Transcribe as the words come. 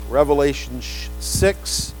Revelation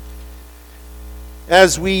 6.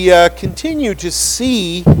 As we continue to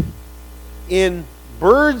see in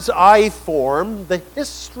bird's eye form the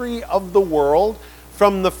history of the world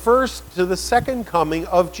from the first to the second coming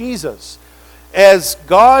of Jesus. As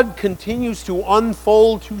God continues to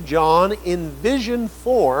unfold to John in vision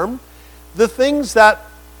form the things that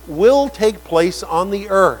will take place on the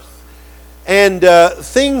earth. And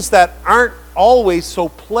things that aren't always so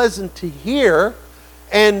pleasant to hear.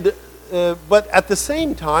 And but at the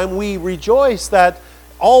same time, we rejoice that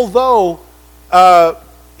although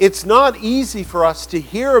it's not easy for us to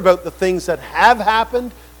hear about the things that have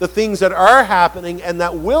happened, the things that are happening, and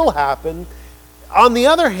that will happen, on the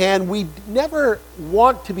other hand, we never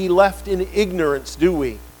want to be left in ignorance, do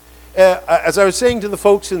we? As I was saying to the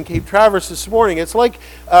folks in Cape Traverse this morning, it's like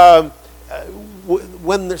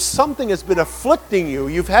when there's something has been afflicting you,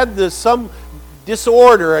 you've had some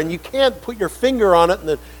disorder and you can't put your finger on it and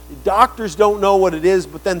the doctors don't know what it is,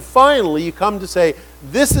 but then finally you come to say,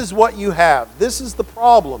 this is what you have, this is the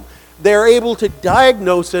problem. They're able to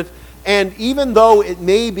diagnose it, and even though it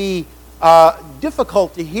may be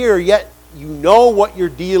difficult to hear, yet you know what you're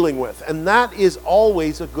dealing with, and that is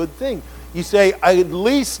always a good thing. You say, at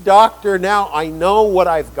least, doctor, now I know what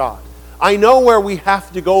I've got. I know where we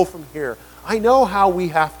have to go from here. I know how we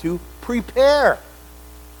have to prepare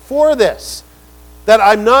for this. That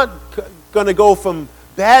I'm not going to go from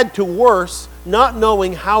bad to worse, not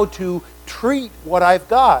knowing how to treat what I've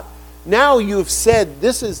got. Now you've said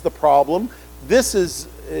this is the problem, this is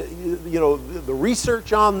the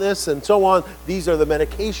research on this and so on, these are the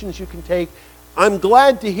medications you can take. I'm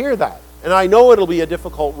glad to hear that. And I know it'll be a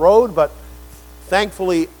difficult road, but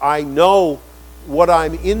thankfully I know what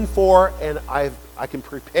I'm in for and I can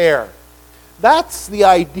prepare. That's the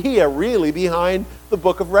idea really behind the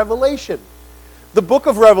book of Revelation. The book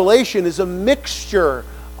of Revelation is a mixture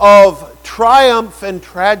of triumph and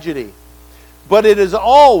tragedy, but it is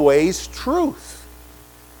always truth.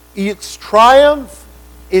 It's triumph,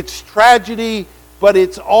 it's tragedy, but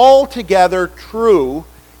it's altogether true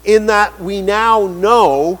in that we now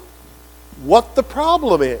know what the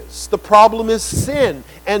problem is. The problem is sin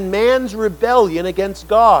and man's rebellion against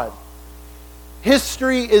God.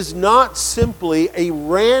 History is not simply a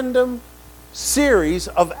random series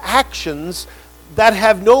of actions that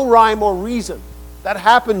have no rhyme or reason, that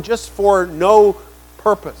happen just for no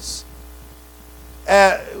purpose.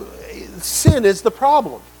 Sin is the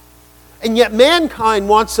problem. And yet mankind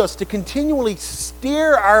wants us to continually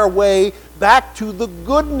steer our way back to the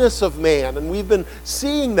goodness of man. And we've been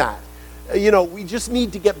seeing that. We just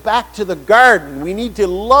need to get back to the garden. We need to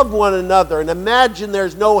love one another and imagine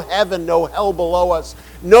there's no heaven, no hell below us,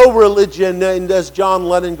 no religion. And as John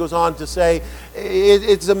Lennon goes on to say,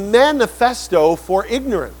 it's a manifesto for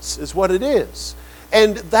ignorance is what it is.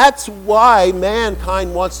 And that's why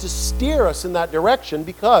mankind wants to steer us in that direction,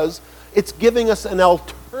 because it's giving us an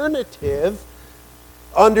alternative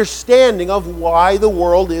understanding of why the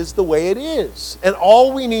world is the way it is. And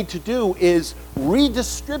all we need to do is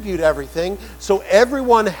redistribute everything so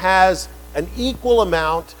everyone has an equal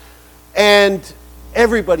amount and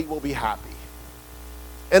everybody will be happy.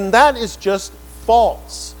 And that is just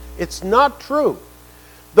false. It's not true.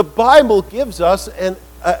 The Bible gives us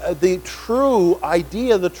the true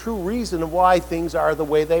idea, the true reason of why things are the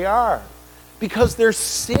way they are. Because there's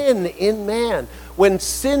sin in man. When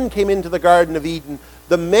sin came into the Garden of Eden,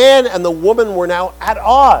 the man and the woman were now at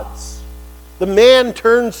odds. The man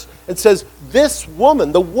turns and says, this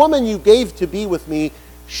woman, the woman you gave to be with me,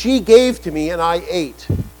 she gave to me and I ate.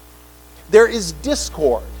 There is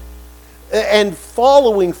discord. And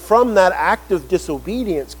following from that act of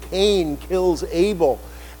disobedience, Cain kills Abel.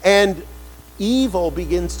 And evil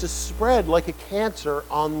begins to spread like a cancer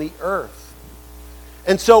on the earth.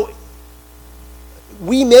 And so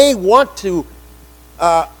we may want to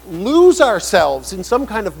lose ourselves in some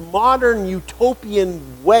kind of modern utopian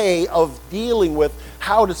way of dealing with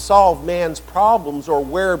how to solve man's problems or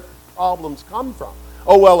where problems come from.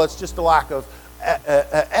 Oh, well, it's just a lack of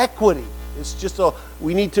equity. It's just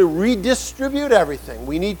we need to redistribute everything.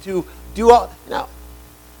 We need to do all. Now,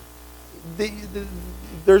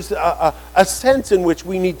 there's a sense in which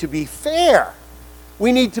we need to be fair.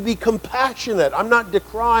 We need to be compassionate. I'm not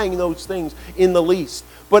decrying those things in the least.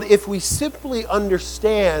 But if we simply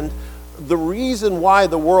understand the reason why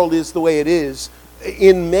the world is the way it is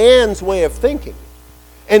in man's way of thinking,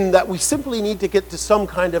 and that we simply need to get to some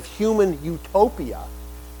kind of human utopia,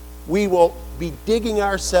 we will be digging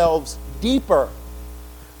ourselves deeper.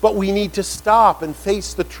 But we need to stop and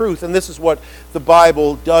face the truth. And this is what the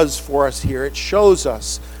Bible does for us here. It shows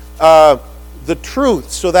us the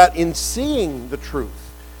truth so that in seeing the truth,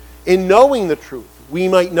 in knowing the truth, we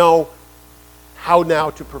might know how now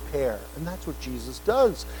to prepare. And that's what Jesus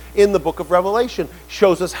does in the book of Revelation.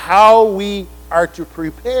 Shows us how we are to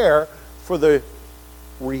prepare for the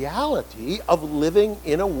reality of living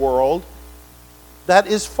in a world that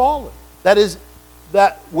is fallen.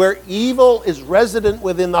 That where evil is resident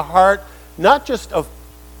within the heart, not just of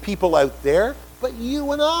people out there, but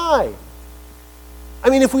you and I. I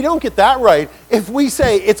mean, if we don't get that right, if we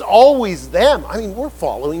say it's always them, I mean, we're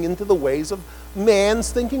following into the ways of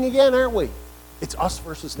man's thinking again, aren't we? It's us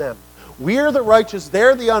versus them. We're the righteous,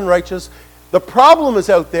 they're the unrighteous. The problem is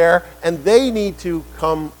out there, and they need to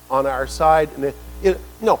come on our side.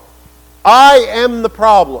 No, I am the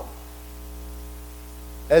problem.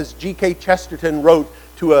 As G.K. Chesterton wrote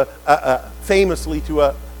to famously to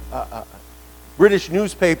a British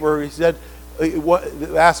newspaper, he said,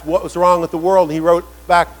 asked what was wrong with the world, and he wrote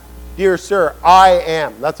back, "Dear sir, I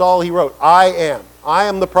am." That's all he wrote. I am. I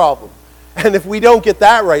am the problem. And if we don't get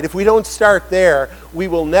that right, if we don't start there, we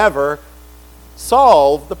will never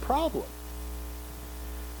solve the problem.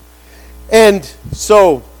 And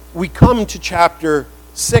so we come to chapter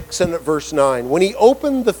 6 and at verse 9. When he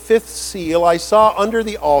opened the fifth seal, I saw under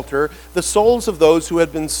the altar the souls of those who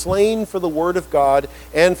had been slain for the word of God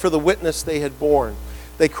and for the witness they had borne.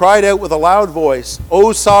 They cried out with a loud voice,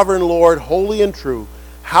 "O sovereign Lord, holy and true,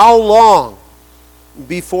 how long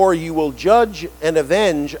before you will judge and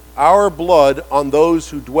avenge our blood on those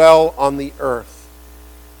who dwell on the earth?"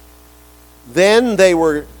 Then they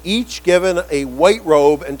were each given a white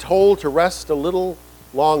robe and told to rest a little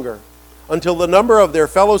longer, until the number of their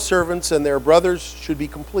fellow servants and their brothers should be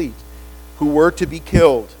complete, who were to be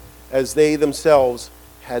killed as they themselves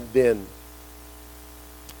had been.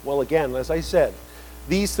 Well, again, as I said,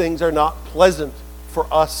 these things are not pleasant for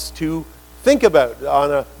us to think about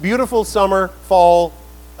on a beautiful summer, fall,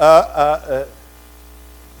 not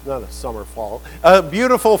a summer, fall, a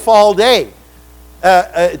beautiful fall day,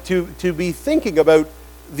 to be thinking about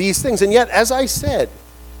these things. And yet, as I said,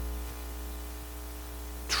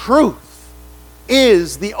 truth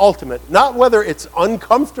is the ultimate. Not whether it's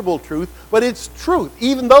uncomfortable truth, but it's truth.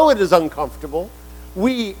 Even though it is uncomfortable,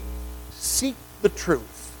 we seek the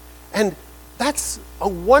truth. And that's a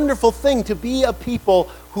wonderful thing, to be a people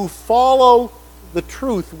who follow the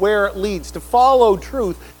truth where it leads, to follow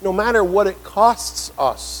truth no matter what it costs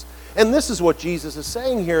us. And this is what Jesus is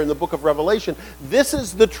saying here in the book of Revelation. This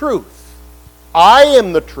is the truth. I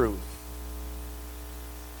am the truth.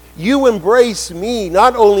 You embrace me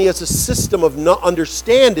not only as a system of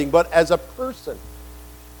understanding, but as a person.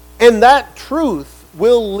 And that truth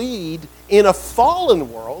will lead in a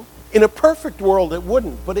fallen world. In a perfect world it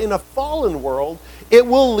wouldn't, but in a fallen world it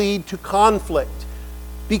will lead to conflict.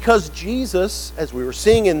 Because Jesus, as we were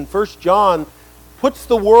seeing in 1 John, puts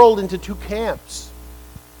the world into two camps.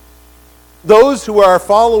 Those who are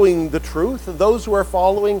following the truth and those who are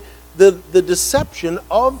following the deception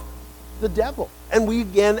of the devil. And we,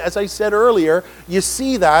 again, as I said earlier, you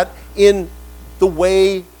see that in the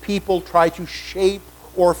way people try to shape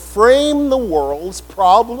or frame the world's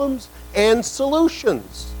problems and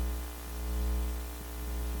solutions.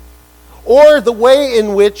 Or the way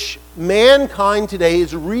in which mankind today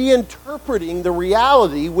is reinterpreting the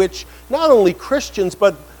reality which not only Christians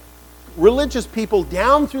but religious people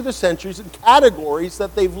down through the centuries and categories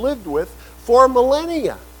that they've lived with for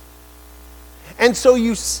millennia. And so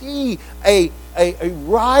you see a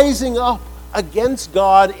rising up against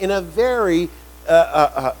God in a very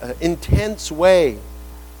intense way.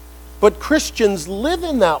 But Christians live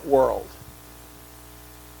in that world.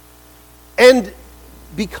 And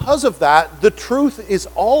because of that, the truth is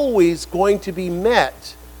always going to be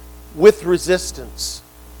met with resistance.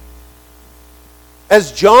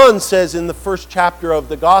 As John says in the first chapter of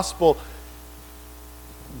the Gospel,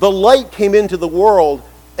 the light came into the world,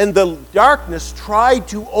 and the darkness tried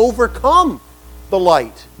to overcome the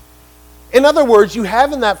light. In other words, you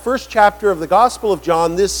have in that first chapter of the Gospel of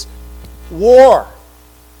John this war.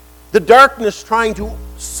 The darkness trying to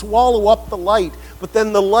swallow up the light, but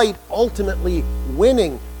then the light ultimately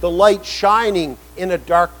winning, the light shining in a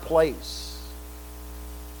dark place.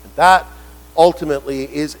 And that ultimately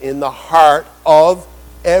is in the heart of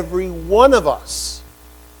every one of us.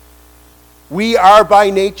 We are by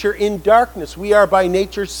nature in darkness. We are by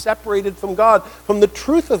nature separated from God, from the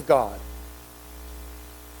truth of God.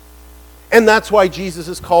 And that's why Jesus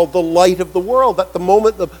is called the light of the world. That the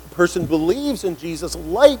moment the person believes in Jesus,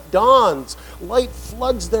 light dawns, light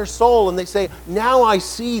floods their soul, and they say, now I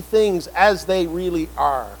see things as they really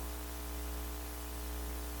are.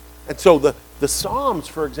 And so the Psalms,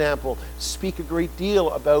 for example, speak a great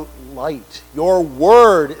deal about light. Your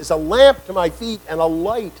word is a lamp to my feet and a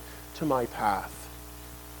light to my path.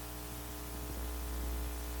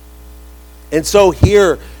 And so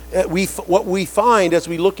here, what we find as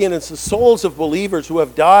we look in is the souls of believers who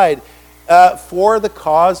have died for the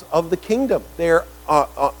cause of the kingdom. They're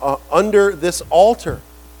under this altar.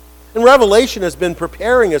 And Revelation has been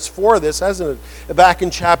preparing us for this, hasn't it? Back in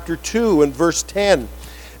chapter 2 and verse 10,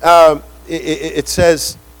 it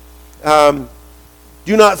says,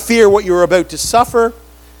 do not fear what you are about to suffer.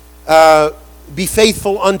 Be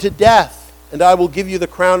faithful unto death, and I will give you the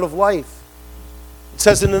crown of life. It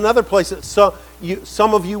says in another place that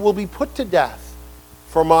some of you will be put to death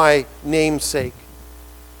for my name's sake.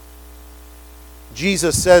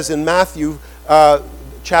 Jesus says in Matthew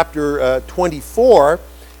chapter 24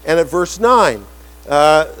 and at verse 9,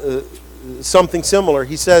 something similar.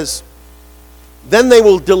 He says, then they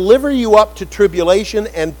will deliver you up to tribulation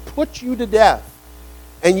and put you to death,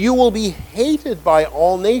 and you will be hated by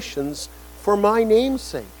all nations for my name's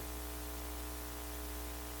sake.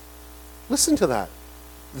 Listen to that.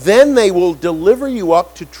 Then they will deliver you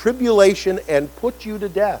up to tribulation and put you to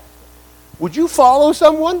death. Would you follow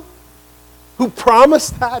someone who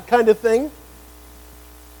promised that kind of thing?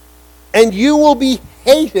 And you will be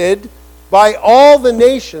hated by all the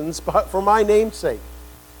nations for my name's sake.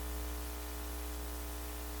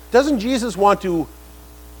 Doesn't Jesus want to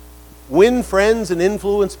win friends and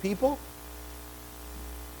influence people?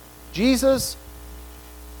 Jesus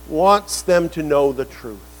wants them to know the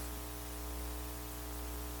truth.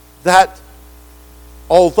 That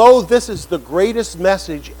although this is the greatest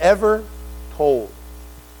message ever told,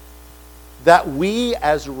 that we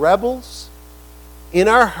as rebels in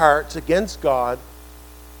our hearts against God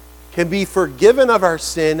can be forgiven of our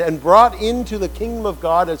sin and brought into the kingdom of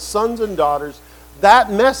God as sons and daughters, that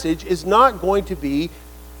message is not going to be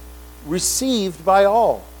received by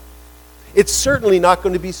all. It's certainly not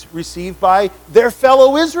going to be received by their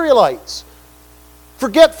fellow Israelites.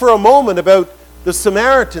 Forget for a moment about the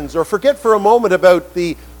Samaritans, or forget for a moment about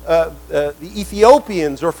the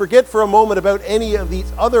Ethiopians, or forget for a moment about any of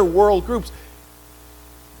these other world groups.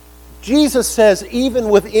 Jesus says, even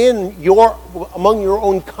among your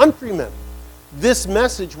own countrymen, this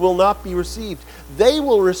message will not be received. They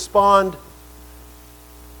will respond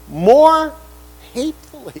more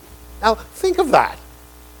hatefully. Now, think of that.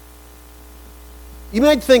 You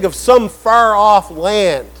might think of some far-off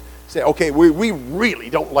land. Say, okay, we really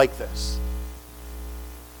don't like this.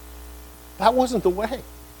 That wasn't the way.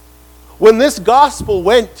 When this gospel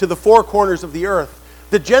went to the four corners of the earth,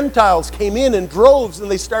 the Gentiles came in droves and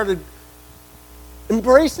they started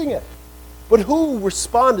embracing it. But who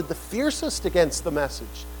responded the fiercest against the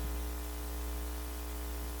message?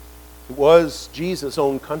 It was Jesus'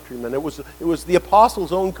 own countrymen. It was the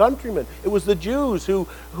apostles' own countrymen. It was the Jews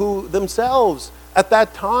who themselves at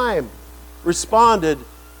that time responded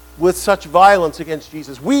with such violence against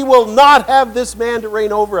Jesus. We will not have this man to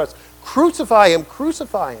reign over us. Crucify him,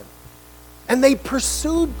 crucify him. And they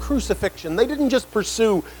pursued crucifixion. They didn't just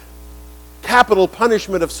pursue capital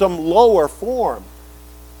punishment of some lower form.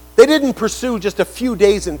 They didn't pursue just a few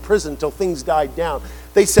days in prison till things died down.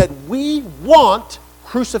 They said, we want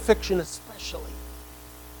crucifixion especially,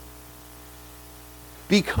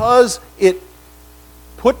 because it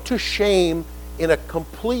put to shame in a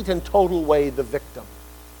complete and total way the victim.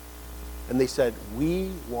 And they said, we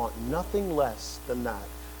want nothing less than that.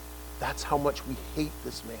 That's how much we hate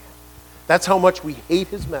this man. That's how much we hate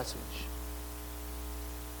his message.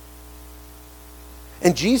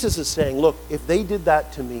 And Jesus is saying, look, if they did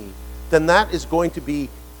that to me, then that is going to be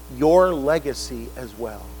your legacy as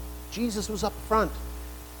well. Jesus was up front.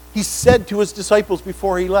 He said to his disciples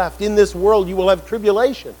before he left, in this world you will have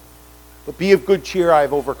tribulation, but be of good cheer, I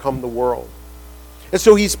have overcome the world. And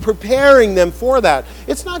so he's preparing them for that.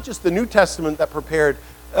 It's not just the New Testament that prepared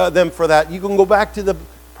them for that. You can go back to the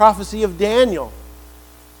prophecy of Daniel,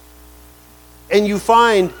 and you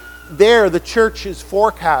find there the church's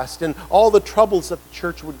forecast and all the troubles that the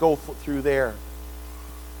church would go through there.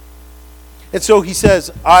 And so he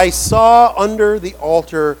says, I saw under the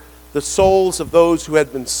altar the souls of those who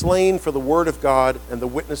had been slain for the word of God and the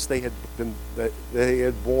witness they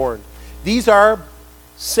had borne. These are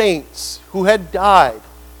saints who had died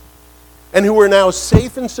and who were now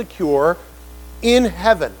safe and secure in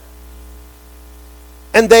heaven.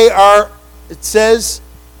 And they are, it says,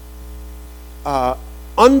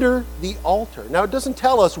 under the altar. Now, it doesn't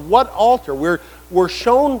tell us what altar. We're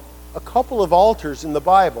shown a couple of altars in the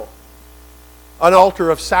Bible. An altar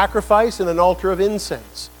of sacrifice and an altar of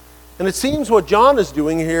incense. And it seems what John is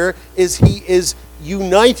doing here is he is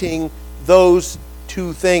uniting those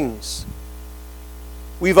two things.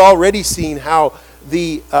 We've already seen how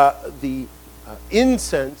the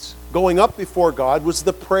incense going up before God was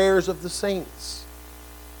the prayers of the saints.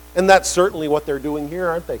 And that's certainly what they're doing here,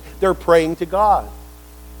 aren't they? They're praying to God.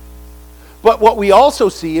 But what we also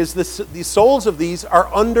see is the souls of these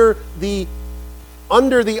are under the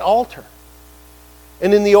altar.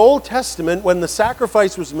 And in the Old Testament, when the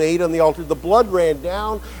sacrifice was made on the altar, the blood ran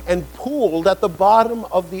down and pooled at the bottom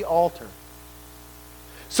of the altar.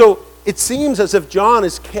 So it seems as if John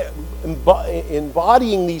is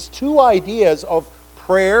embodying these two ideas of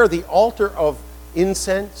prayer, the altar of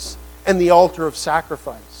incense and the altar of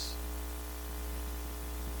sacrifice.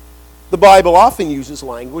 The Bible often uses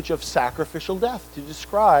language of sacrificial death to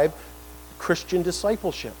describe Christian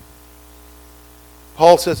discipleship.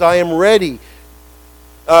 Paul says, I am ready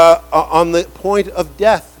on the point of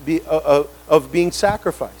death, of being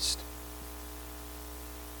sacrificed.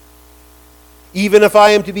 Even if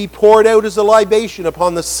I am to be poured out as a libation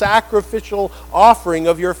upon the sacrificial offering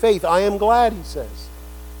of your faith, I am glad, he says.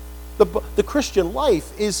 The Christian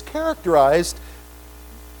life is characterized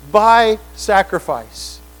by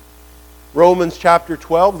sacrifice. Romans chapter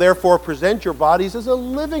 12, therefore present your bodies as a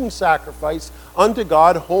living sacrifice unto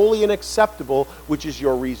God, holy and acceptable, which is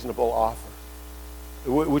your reasonable offer,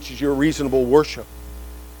 which is your reasonable worship.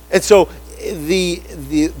 And so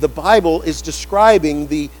the Bible is describing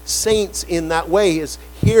the saints in that way, as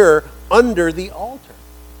here under the altar.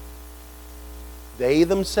 They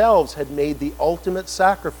themselves had made the ultimate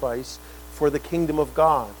sacrifice for the kingdom of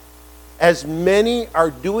God, as many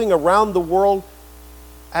are doing around the world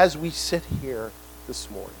as we sit here this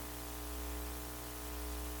morning.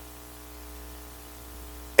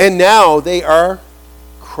 And now they are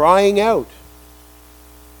crying out.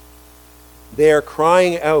 They are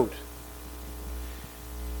crying out.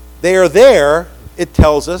 They are there, it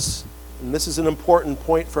tells us, and this is an important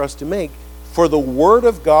point for us to make, for the word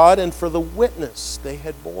of God and for the witness they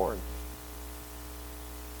had borne.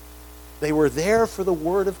 They were there for the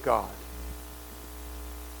word of God.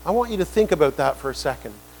 I want you to think about that for a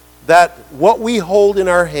second. That what we hold in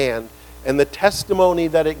our hand and the testimony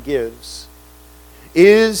that it gives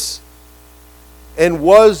is and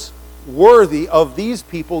was worthy of these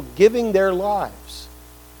people giving their lives.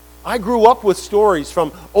 I grew up with stories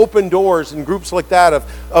from Open Doors and groups like that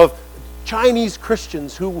of Chinese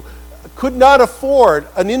Christians who could not afford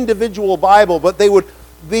an individual Bible, but they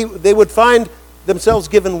would find themselves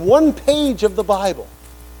given one page of the Bible.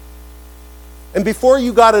 And before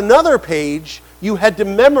you got another page, you had to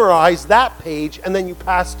memorize that page, and then you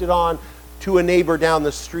passed it on to a neighbor down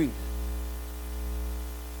the street.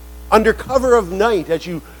 Under cover of night, as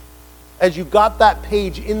you got that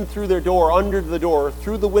page in through their door, under the door,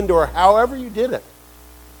 through the window, or however you did it,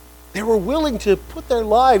 they were willing to put their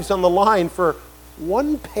lives on the line for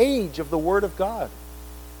one page of the Word of God.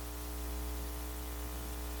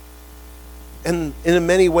 And in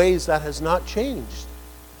many ways, that has not changed.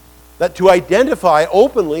 That to identify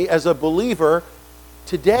openly as a believer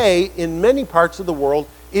today in many parts of the world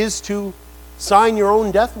is to sign your own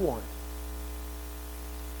death warrant.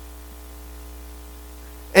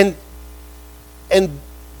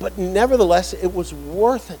 But nevertheless, it was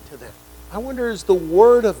worth it to them. I wonder, is the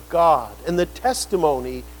Word of God and the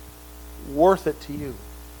testimony worth it to you?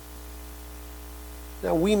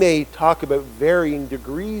 Now, we may talk about varying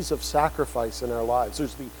degrees of sacrifice in our lives.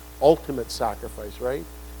 There's the ultimate sacrifice, right?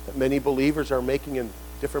 That many believers are making in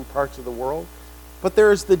different parts of the world. But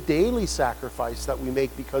there is the daily sacrifice that we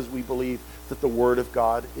make because we believe that the Word of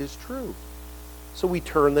God is true. So we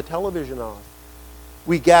turn the television off.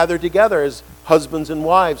 We gather together as husbands and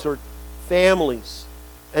wives or families,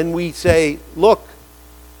 and we say, look,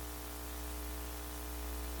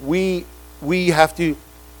 we have to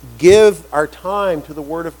give our time to the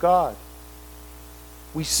Word of God.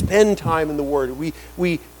 We spend time in the Word.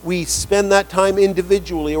 We spend that time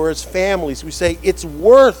individually or as families. We say, it's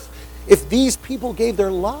worth, if these people gave their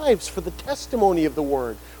lives for the testimony of the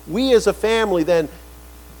Word, we as a family then,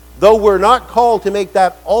 though we're not called to make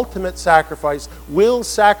that ultimate sacrifice, will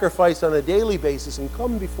sacrifice on a daily basis and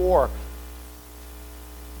come before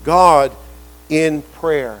God in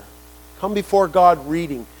prayer. Come before God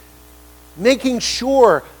reading. Making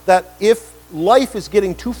sure that if life is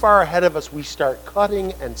getting too far ahead of us, we start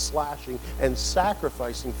cutting and slashing and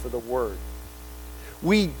sacrificing for the Word.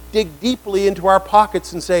 We dig deeply into our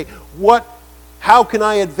pockets and say, how can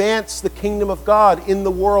I advance the kingdom of God in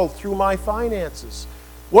the world through my finances?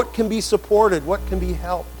 What can be supported? What can be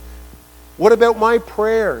helped? What about my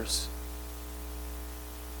prayers?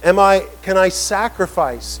 Can I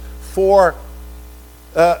sacrifice for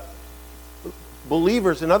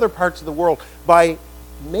believers in other parts of the world by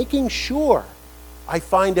making sure I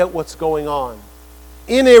find out what's going on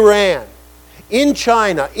in Iran, in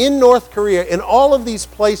China, in North Korea, in all of these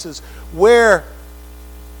places where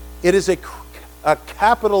it is a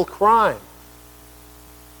capital crime,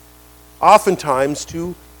 oftentimes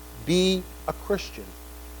to be a Christian,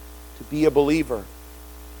 to be a believer.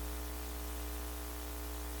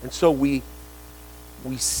 And so we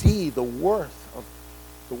see the worth of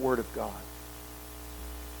the Word of God.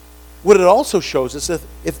 What it also shows us,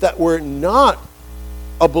 if that we're not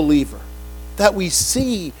a believer, that we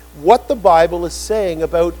see what the Bible is saying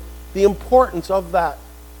about the importance of that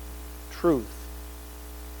truth.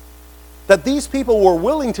 That these people were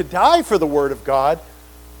willing to die for the Word of God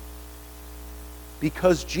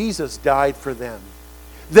because Jesus died for them.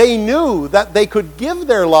 They knew that they could give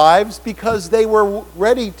their lives because they were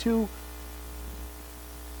ready to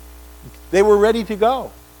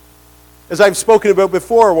go. As I've spoken about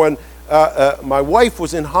before, when my wife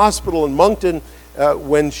was in hospital in Moncton,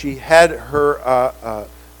 when she had her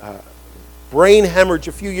brain hemorrhage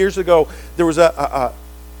a few years ago, there was a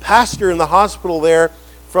pastor in the hospital there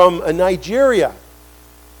from Nigeria.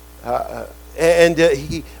 I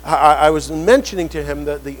was mentioning to him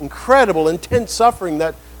the incredible, intense suffering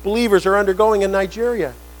that believers are undergoing in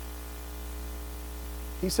Nigeria.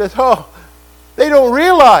 He says, they don't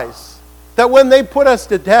realize that when they put us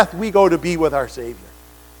to death, we go to be with our Savior.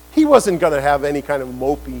 He wasn't going to have any kind of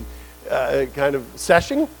mopey kind of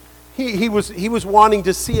session. He was wanting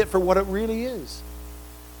to see it for what it really is.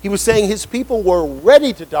 He was saying his people were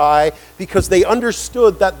ready to die because they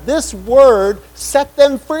understood that this word set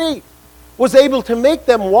them free, was able to make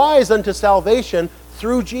them wise unto salvation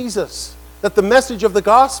through Jesus. That the message of the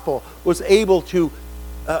gospel was able to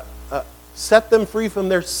set them free from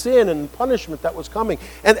their sin and punishment that was coming.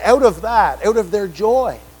 And out of that, out of their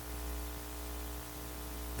joy,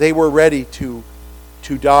 they were ready to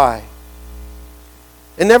die.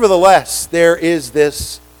 And nevertheless, there is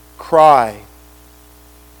this cry.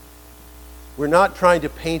 We're not trying to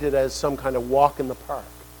paint it as some kind of walk in the park.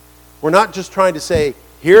 We're not just trying to say,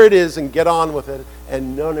 here it is and get on with it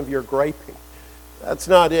and none of your griping. That's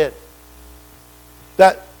not it.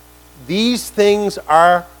 That these things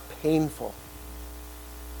are painful.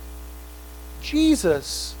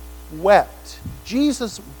 Jesus wept.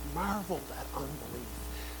 Jesus marveled at unbelief.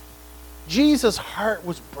 Jesus' heart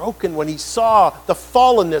was broken when he saw the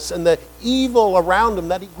fallenness and the evil around him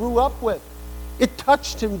that he grew up with. It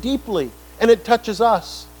touched him deeply, and it touches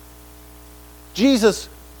us. Jesus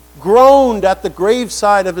groaned at the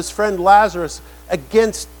graveside of his friend Lazarus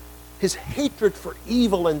against his hatred for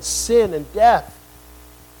evil and sin and death.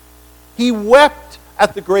 He wept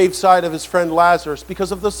at the graveside of his friend Lazarus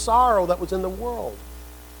because of the sorrow that was in the world.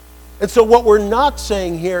 And so what we're not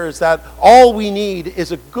saying here is that all we need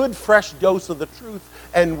is a good fresh dose of the truth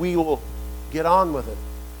and we will get on with it.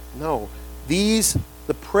 No.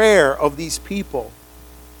 The prayer of these people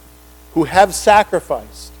who have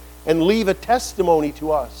sacrificed and leave a testimony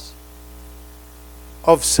to us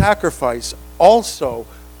of sacrifice also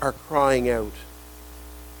are crying out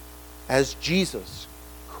as Jesus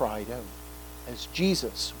cried out, as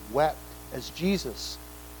Jesus wept, as Jesus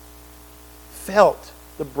felt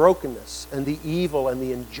the brokenness and the evil and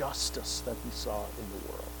the injustice that he saw in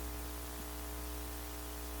the world.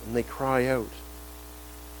 And they cry out.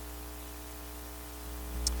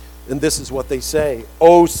 And this is what they say: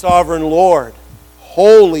 O sovereign Lord,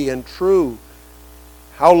 holy and true,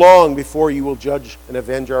 how long before you will judge and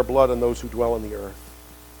avenge our blood on those who dwell on the earth?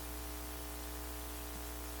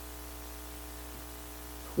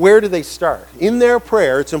 Where do they start? In their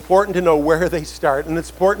prayer, it's important to know where they start, and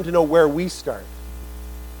it's important to know where we start.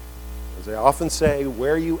 As I often say,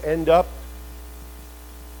 where you end up,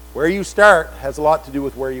 where you start has a lot to do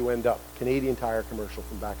with where you end up. Canadian Tire commercial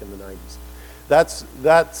from back in the 90s.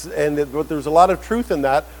 But there's a lot of truth in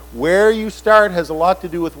that. Where you start has a lot to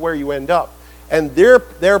do with where you end up. And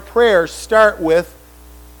their prayers start with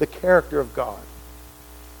the character of God.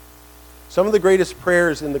 Some of the greatest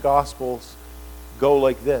prayers in the Gospels go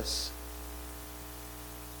like this: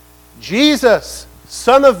 Jesus,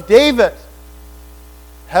 Son of David,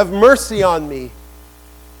 have mercy on me.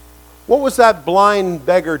 What was that blind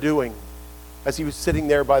beggar doing as he was sitting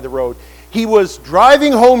there by the road? He was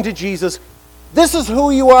driving home to Jesus. This is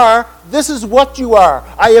who you are. This is what you are.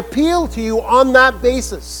 I appeal to you on that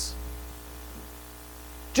basis.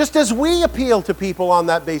 Just as we appeal to people on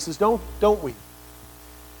that basis, don't we?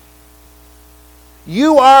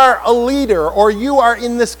 You are a leader, or you are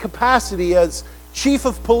in this capacity as chief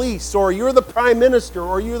of police, or you're the prime minister,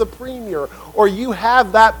 or you're the premier, or you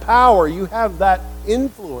have that power, you have that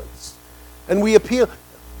influence. And we appeal.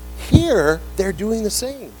 Here, they're doing the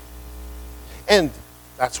same. And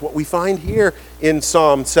That's what we find here in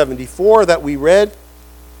Psalm 74 that we read.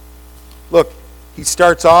 Look, he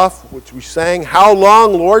starts off, which we sang, "How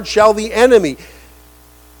long, Lord, shall the enemy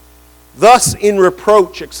thus in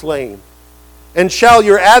reproach exclaim? And shall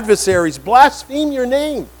your adversaries blaspheme your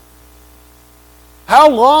name?" How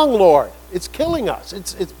long, Lord? It's killing us.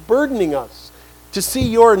 It's burdening us to see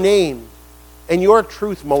your name and your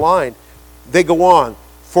truth maligned. They go on,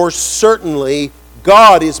 "For certainly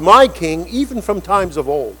God is my king, even from times of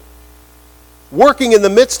old, working in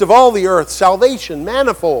the midst of all the earth, salvation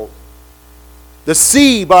manifold. The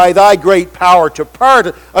sea by thy great power to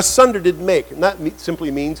part asunder did make." And that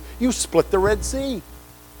simply means you split the Red Sea.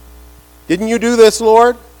 Didn't you do this,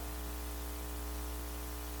 Lord?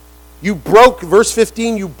 You broke, verse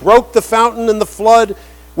 15, "You broke the fountain and the flood,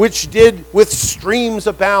 which did with streams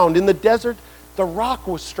abound. In the desert, the rock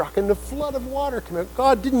was struck and the flood of water came out."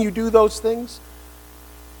 God, didn't you do those things?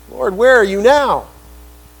 Lord, where are you now?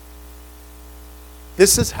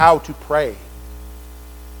 This is how to pray.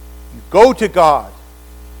 You go to God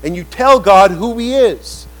and you tell God who He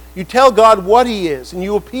is. You tell God what He is, and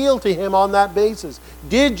you appeal to Him on that basis.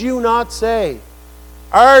 Did you not say?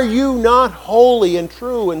 Are you not holy and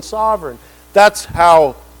true and sovereign? That's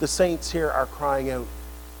how the saints here are crying out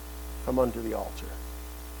from under the altar.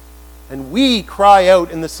 And we cry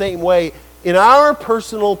out in the same way in our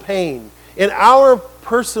personal pain, in our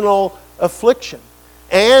personal affliction,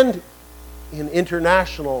 and in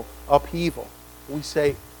international upheaval. We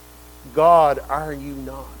say, God, are you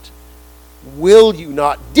not? Will you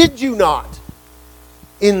not? Did you not?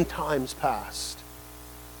 In times past.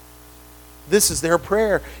 This is their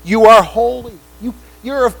prayer. You are holy.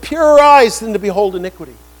 You're of purer eyes than to behold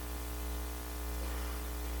iniquity.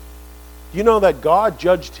 Do you know that God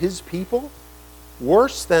judged His people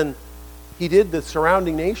worse than He did the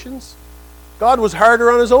surrounding nations? God was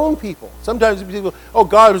harder on His own people. Sometimes people, oh,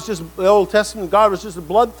 God was just, the Old Testament, God was just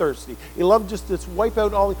bloodthirsty. He loved just to wipe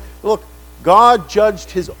out all. Look, God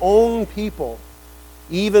judged His own people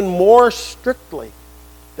even more strictly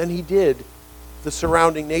than He did the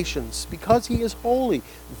surrounding nations because He is holy.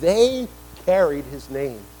 They carried His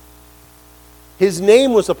name. His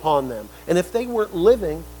name was upon them. And if they weren't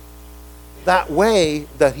living that way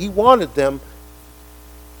that He wanted them,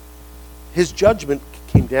 His judgment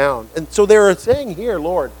came down. And so they're saying here,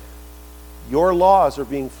 Lord, your laws are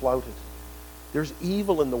being flouted. There's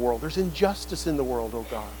evil in the world. There's injustice in the world, oh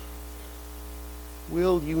God.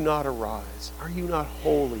 Will you not arise? Are you not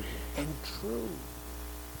holy and true?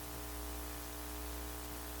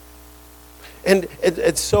 And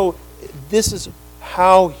so this is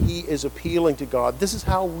how He is appealing to God. This is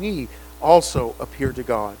how we also appear to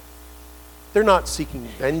God. They're not seeking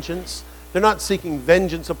vengeance. They're not seeking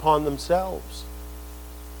vengeance upon themselves.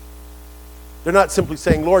 They're not simply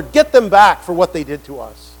saying, Lord, get them back for what they did to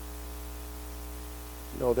us.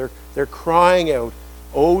 No, they're crying out,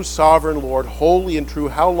 O sovereign Lord, holy and true,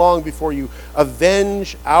 how long before you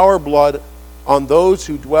avenge our blood on those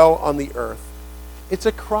who dwell on the earth? It's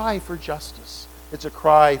a cry for justice. It's a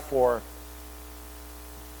cry for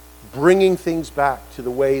bringing things back to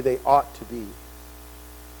the way they ought to be.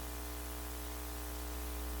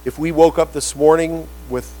 If we woke up this morning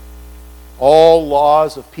with all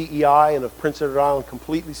laws of PEI and of Prince Edward Island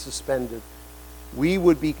completely suspended, we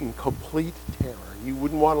would be in complete terror. You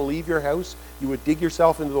wouldn't want to leave your house. You would dig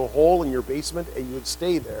yourself into a hole in your basement and you would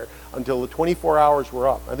stay there until the 24 hours were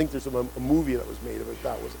up. I think there's a movie that was made of it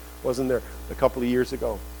that wasn't there a couple of years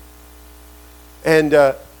ago. And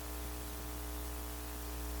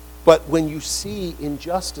but when you see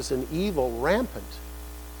injustice and evil rampant,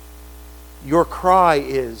 your cry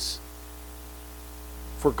is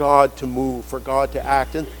for God to move, for God to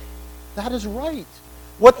act. And that is right.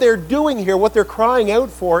 What they're doing here, what they're crying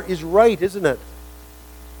out for is right, isn't it?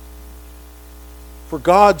 For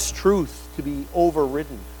God's truth to be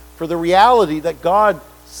overridden. For the reality that God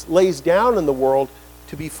lays down in the world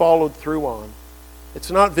to be followed through on.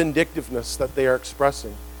 It's not vindictiveness that they are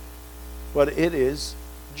expressing, but it is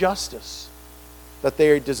justice that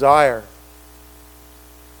they desire.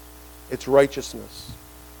 It's righteousness.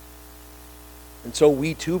 And so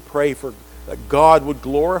we too pray for that God would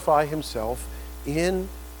glorify Himself in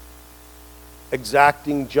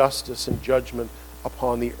exacting justice and judgment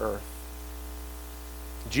upon the earth.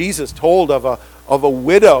 Jesus told of a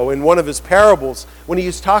widow in one of His parables when He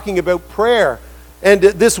is talking about prayer. And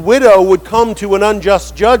this widow would come to an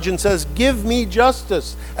unjust judge and says, give me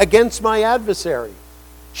justice against my adversary.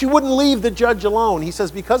 She wouldn't leave the judge alone. He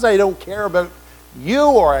says, because I don't care about you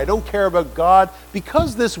or I don't care about God,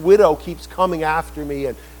 because this widow keeps coming after me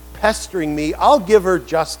and pestering me, I'll give her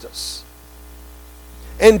justice.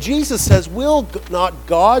 And Jesus says, will not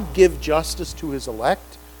God give justice to his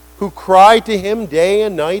elect, who cry to him day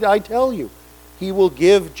and night? I tell you, he will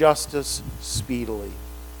give justice speedily.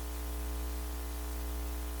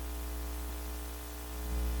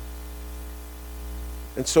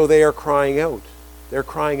 And so they are crying out. They're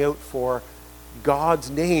crying out for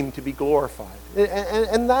God's name to be glorified.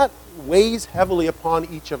 And that weighs heavily upon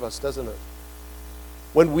each of us, doesn't it?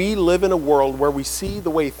 When we live in a world where we see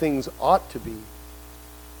the way things ought to be,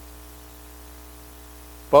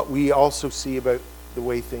 but we also see about the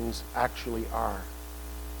way things actually are.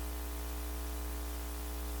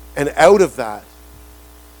 And out of that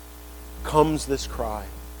comes this cry.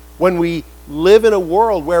 When we live in a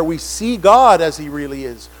world where we see God as he really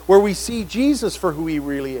is, where we see Jesus for who he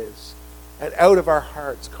really is, and out of our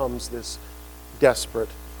hearts comes this desperate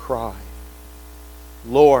cry.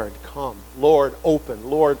 Lord, come. Lord, open.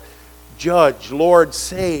 Lord, judge. Lord,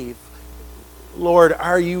 save. Lord,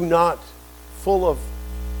 are you not full of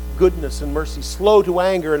goodness and mercy, slow to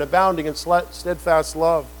anger and abounding in steadfast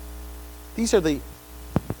love? These are the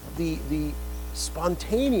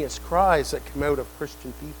spontaneous cries that come out of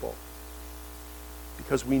Christian people,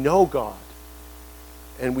 because we know God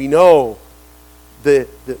and we know the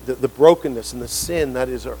brokenness and the sin that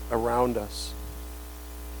is around us.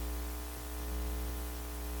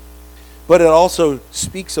 But it also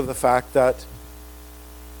speaks of the fact that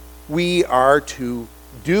we are to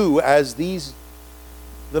do as these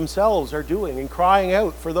themselves are doing and crying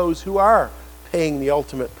out for those who are paying the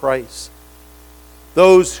ultimate price.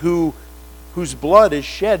 Those whose blood is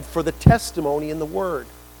shed for the testimony in the Word.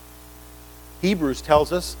 Hebrews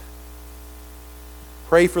tells us,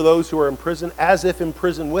 pray for those who are in prison as if in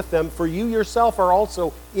prison with them, for you yourself are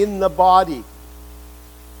also in the body.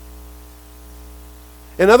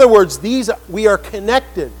 In other words, we are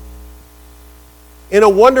connected in a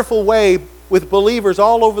wonderful way with believers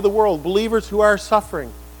all over the world, believers who are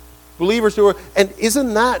suffering, believers who are, and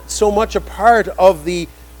isn't that so much a part of the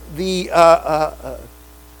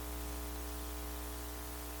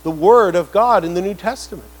Word of God in the New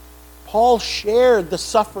Testament? Paul shared the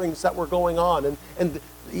sufferings that were going on, and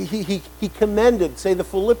he commended, say, the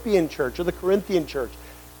Philippian church or the Corinthian church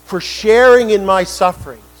for sharing in my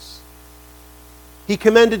sufferings. He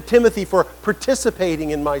commended Timothy for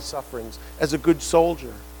participating in my sufferings as a good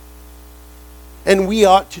soldier. And we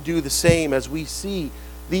ought to do the same as we see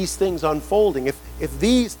these things unfolding. If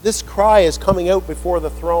this cry is coming out before the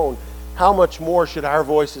throne, how much more should our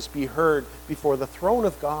voices be heard before the throne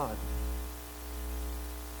of God?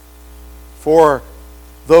 For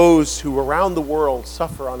those who around the world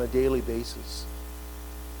suffer on a daily basis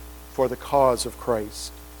for the cause of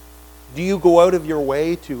Christ. Do you go out of your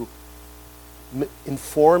way to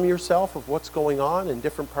inform yourself of what's going on in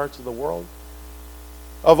different parts of the world?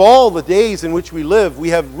 Of all the days in which we live, we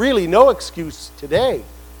have really no excuse today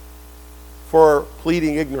for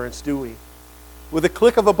pleading ignorance, do we? With a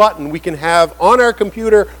click of a button, we can have on our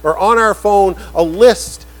computer or on our phone a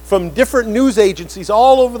list from different news agencies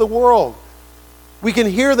all over the world. We can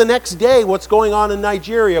hear the next day what's going on in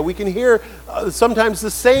Nigeria. We can hear sometimes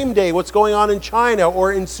the same day what's going on in China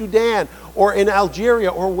or in Sudan or in Algeria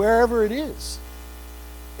or wherever it is.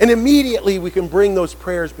 And immediately we can bring those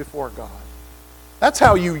prayers before God. That's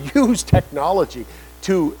how you use technology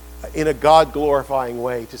in a God-glorifying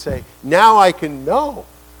way, to say, now I can know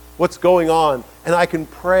what's going on and I can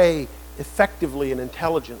pray effectively and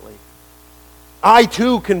intelligently. I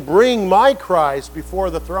too can bring my cries before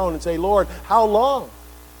the throne and say, Lord, how long?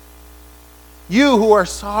 You who are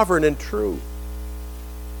sovereign and true.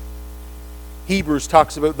 Hebrews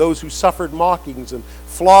talks about those who suffered mockings and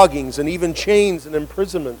floggings and even chains and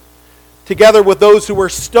imprisonment, together with those who were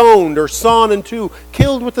stoned or sawn in two,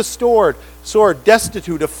 killed with the sword,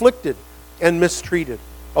 destitute, afflicted, and mistreated,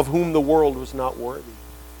 of whom the world was not worthy.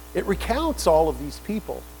 It recounts all of these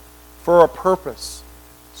people for a purpose,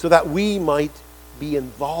 so that we might be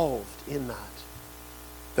involved in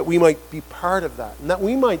that we might be part of that, and that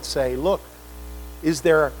we might say, look, is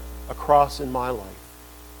there a cross in my life?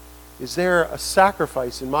 Is there a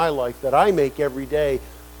sacrifice in my life that I make every day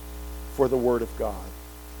for the Word of God?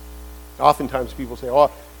 Oftentimes people say,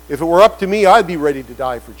 oh, if it were up to me, I'd be ready to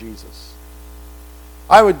die for Jesus.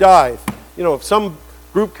 I would die. If some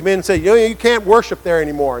group come in and say, you can't worship there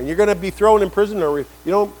anymore, and you're going to be thrown in prison, or if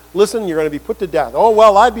you don't listen, you're going to be put to death. Oh,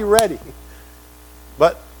 well, I'd be ready.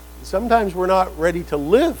 But sometimes we're not ready to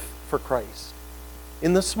live for Christ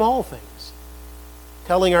in the small things.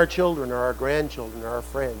 Telling our children or our grandchildren or our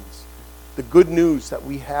friends the good news that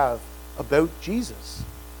we have about Jesus.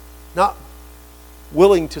 Not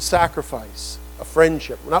willing to sacrifice a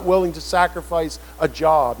friendship, not willing to sacrifice a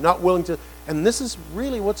job, not willing to And this is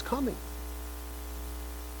really what's coming.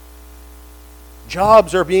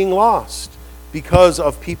 Jobs are being lost because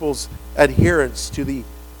of people's adherence to the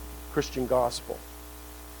Christian gospel.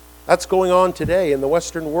 That's going on today in the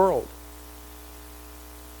Western world.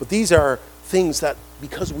 But these are things that,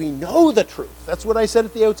 because we know the truth, that's what I said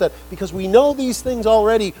at the outset, because we know these things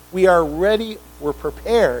already, we are ready, we're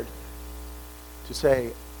prepared to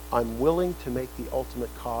say, I'm willing to make the ultimate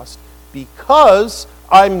cost because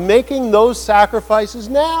I'm making those sacrifices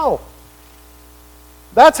now.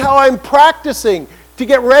 That's how I'm practicing to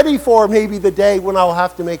get ready for maybe the day when I'll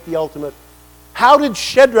have to make the ultimate. How did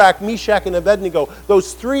Shadrach, Meshach, and Abednego,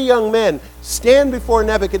 those three young men, stand before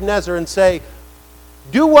Nebuchadnezzar and say,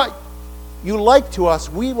 do what you like to us,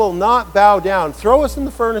 we will not bow down. Throw us in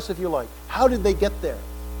the furnace if you like. How did they get there?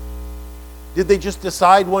 Did they just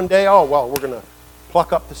decide one day, oh, well, we're going to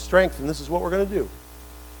pluck up the strength and this is what we're going to do?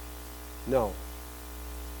 No.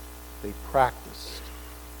 They practiced.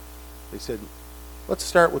 They said, let's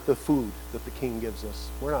start with the food that the king gives us.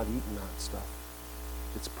 We're not eating that stuff.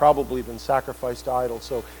 It's probably been sacrificed to idols,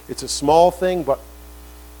 so it's a small thing, but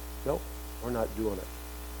no, we're not doing it.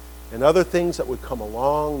 And other things that would come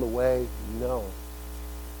along the way, no.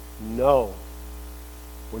 No.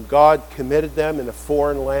 When God committed them in a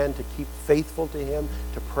foreign land to keep faithful to Him,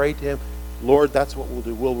 to pray to Him, Lord, that's what we'll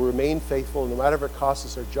do. We'll remain faithful, no matter if it costs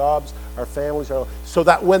us our jobs, our families, so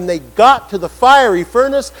that when they got to the fiery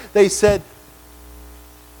furnace, they said,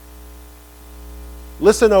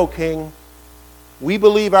 listen, O king, we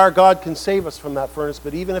believe our God can save us from that furnace,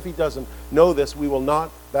 but even if He doesn't, know this, we will not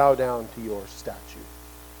bow down to your statue.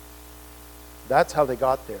 That's how they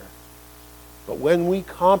got there. But when we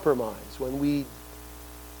compromise, when we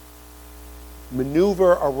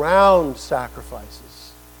maneuver around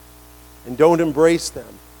sacrifices and don't embrace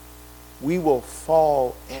them, we will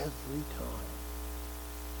fall every time.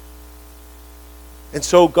 And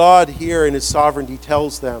so God here in His sovereignty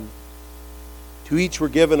tells them, to each were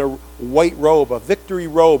given a white robe, a victory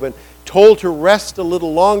robe, and told to rest a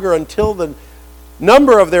little longer until the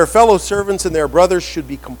number of their fellow servants and their brothers should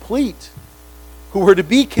be complete, who were to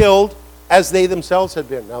be killed as they themselves had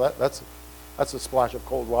been. Now that's a splash of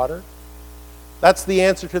cold water. That's the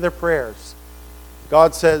answer to their prayers.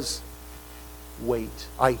 God says, wait,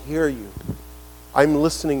 I hear you. I'm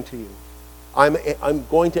listening to you. I'm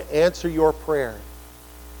going to answer your prayer.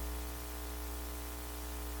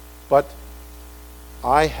 But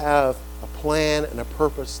I have a plan and a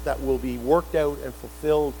purpose that will be worked out and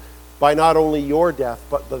fulfilled by not only your death,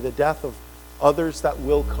 but by the death of others that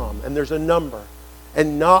will come. And there's a number.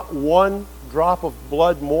 And not one drop of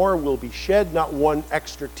blood more will be shed. Not one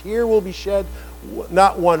extra tear will be shed.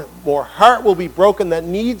 Not one more heart will be broken that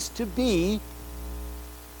needs to be,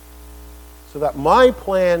 so that my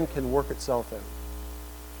plan can work itself out.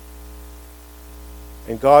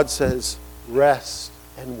 And God says, rest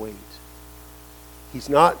and wait. He's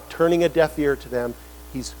not turning a deaf ear to them.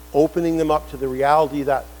 He's opening them up to the reality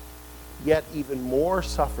that yet even more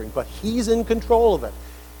suffering. But He's in control of it.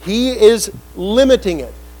 He is limiting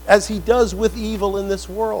it, as He does with evil in this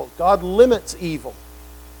world. God limits evil.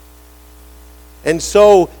 And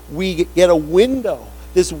so we get a window,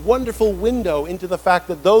 this wonderful window into the fact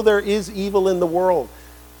that though there is evil in the world,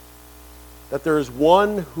 that there is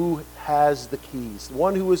one who has the keys,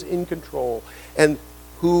 one who is in control, and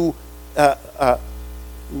who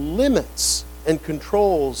limits and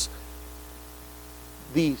controls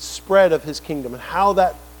the spread of His kingdom and how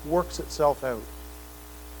that works itself out.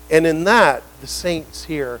 And in that, the saints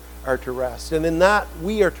here are to rest. And in that,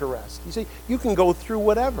 we are to rest. You see, you can go through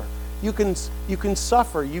whatever. You can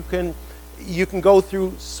suffer. You can go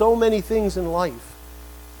through so many things in life.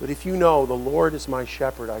 But if you know the Lord is my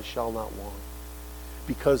shepherd, I shall not want.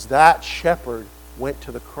 Because that shepherd went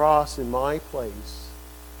to the cross in my place.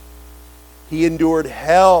 He endured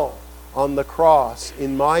hell on the cross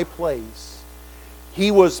in my place.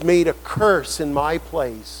 He was made a curse in my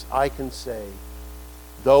place. I can say,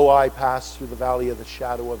 though I pass through the valley of the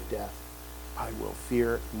shadow of death, I will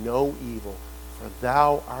fear no evil, for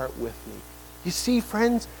thou art with me. You see,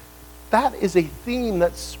 friends, that is a theme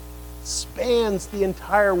that spans the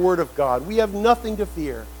entire Word of God. We have nothing to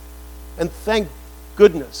fear. And thank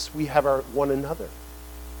goodness we have our one another.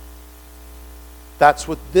 That's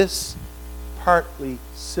what this partly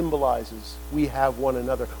symbolizes. We have one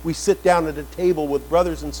another. We sit down at a table with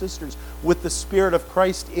brothers and sisters with the Spirit of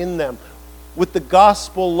Christ in them, with the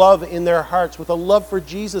gospel love in their hearts, with a love for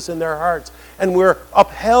Jesus in their hearts. And we're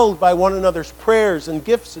upheld by one another's prayers and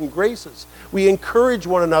gifts and graces. We encourage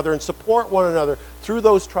one another and support one another through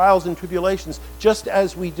those trials and tribulations, just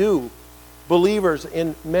as we do believers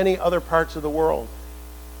in many other parts of the world.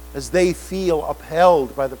 as they feel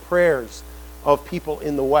upheld by the prayers of people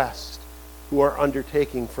in the West who are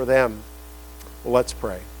undertaking for them. Well, let's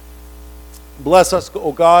pray. Bless us,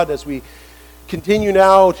 O God, as we continue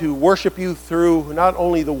now to worship you through not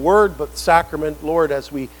only the word but the sacrament. Lord,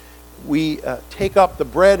 as we take up the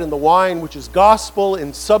bread and the wine, which is gospel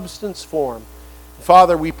in substance form.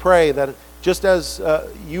 Father, we pray that just as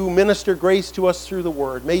you minister grace to us through the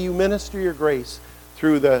word, may you minister your grace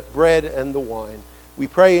through the bread and the wine. We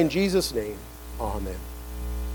pray in Jesus' name. Amen.